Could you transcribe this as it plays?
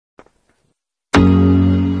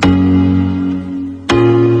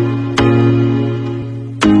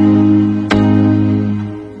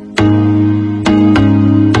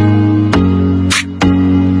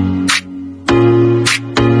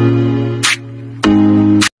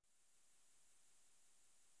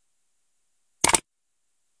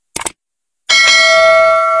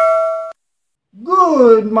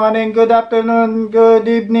Good morning, good afternoon, good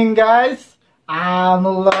evening guys. I'm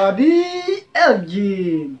Lodi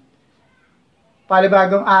Elgin.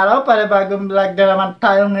 Panibagong araw, panibagong vlog na naman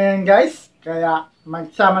tayo ngayon guys. Kaya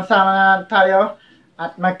magsama-sama na lang tayo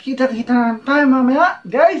at magkita-kita na lang tayo mamaya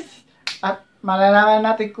guys. At malalaman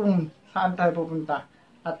natin kung saan tayo pupunta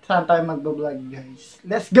at saan tayo magbablog guys.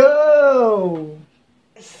 Let's go!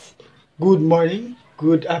 Good morning,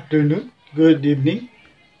 good afternoon, good evening.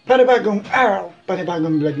 Panibagong araw,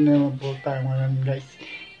 panibagong vlog na naman po tayo ngayon guys.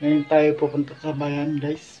 Ngayon tayo pupunta sa bayan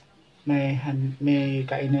guys. May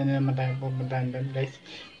kainan na naman tayo pupuntahan doon guys.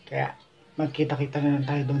 Kaya magkita-kita na lang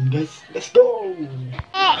tayo doon guys. Let's go!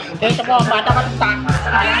 Ito po, bata ka tak.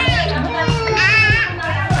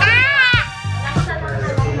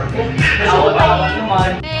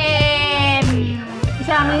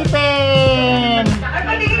 Isang ngipin.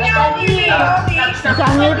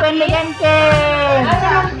 Isang ngipin ni Ken.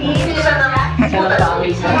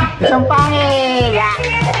 Isang pangil.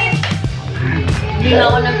 Hindi na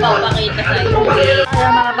ako nagpapakita sa iyo.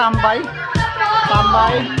 Ayan mga tambay.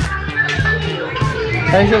 Tambay.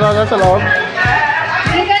 Ayun si Lolo sa loob.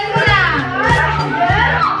 Bigan mo na.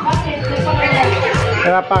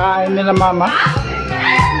 Kaya pakain nila mama.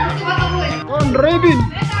 On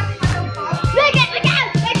ready.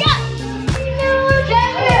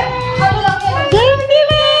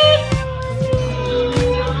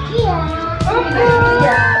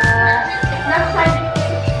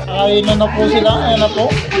 Kainan na po sila. Ayan na po.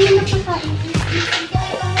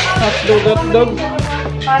 Hotdog.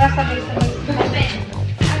 Para sa base.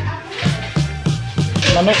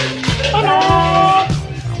 Manok.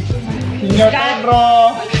 Sinya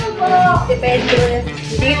Pedro. Si Pedro.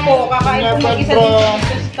 Hindi po. Kakain po mag-isa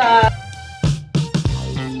din sa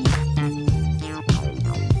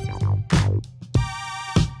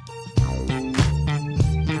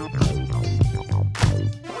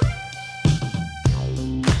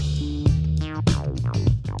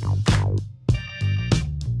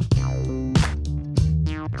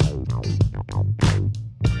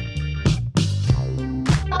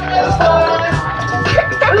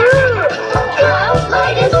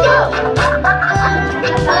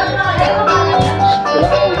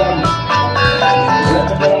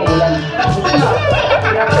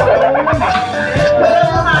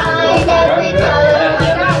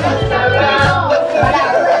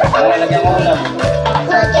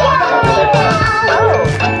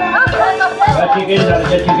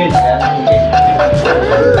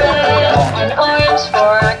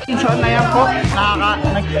So na yan po,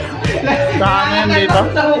 nakakain dito,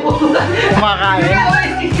 kumakain,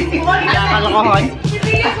 nakakalokohan.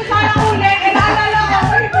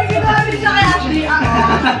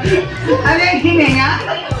 Ano yung hininga?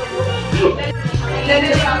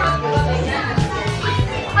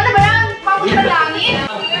 Ano ba yan? Papunta langit?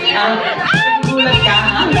 Gulat ka?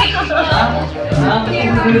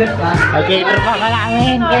 Gulat ka? Okay, trupa ka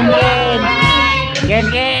namin, Ken.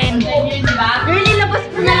 Girlie, labas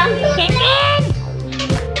mo na lang. Ken!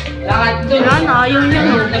 Lakad doon. Ano, yung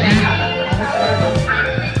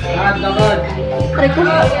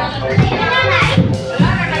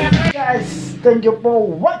Guys, thank you for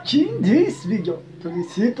watching this video.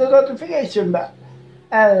 Please hit the notification bell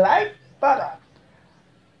and like para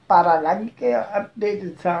lagi kayo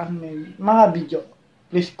updated sa aming mga video.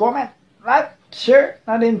 Please comment, like, share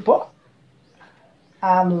na din po.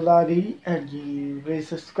 I'm Lodi Elgin. Please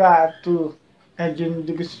subscribe to Elgin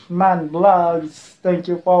Guzman Vlogs. Thank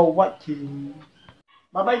you for watching.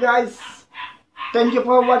 Bye bye guys. Thank you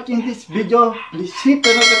for watching this video. Please hit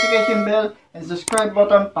the notification bell and subscribe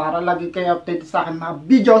button para lagi kayo updated sa akin mga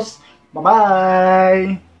videos. Bye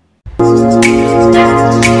bye.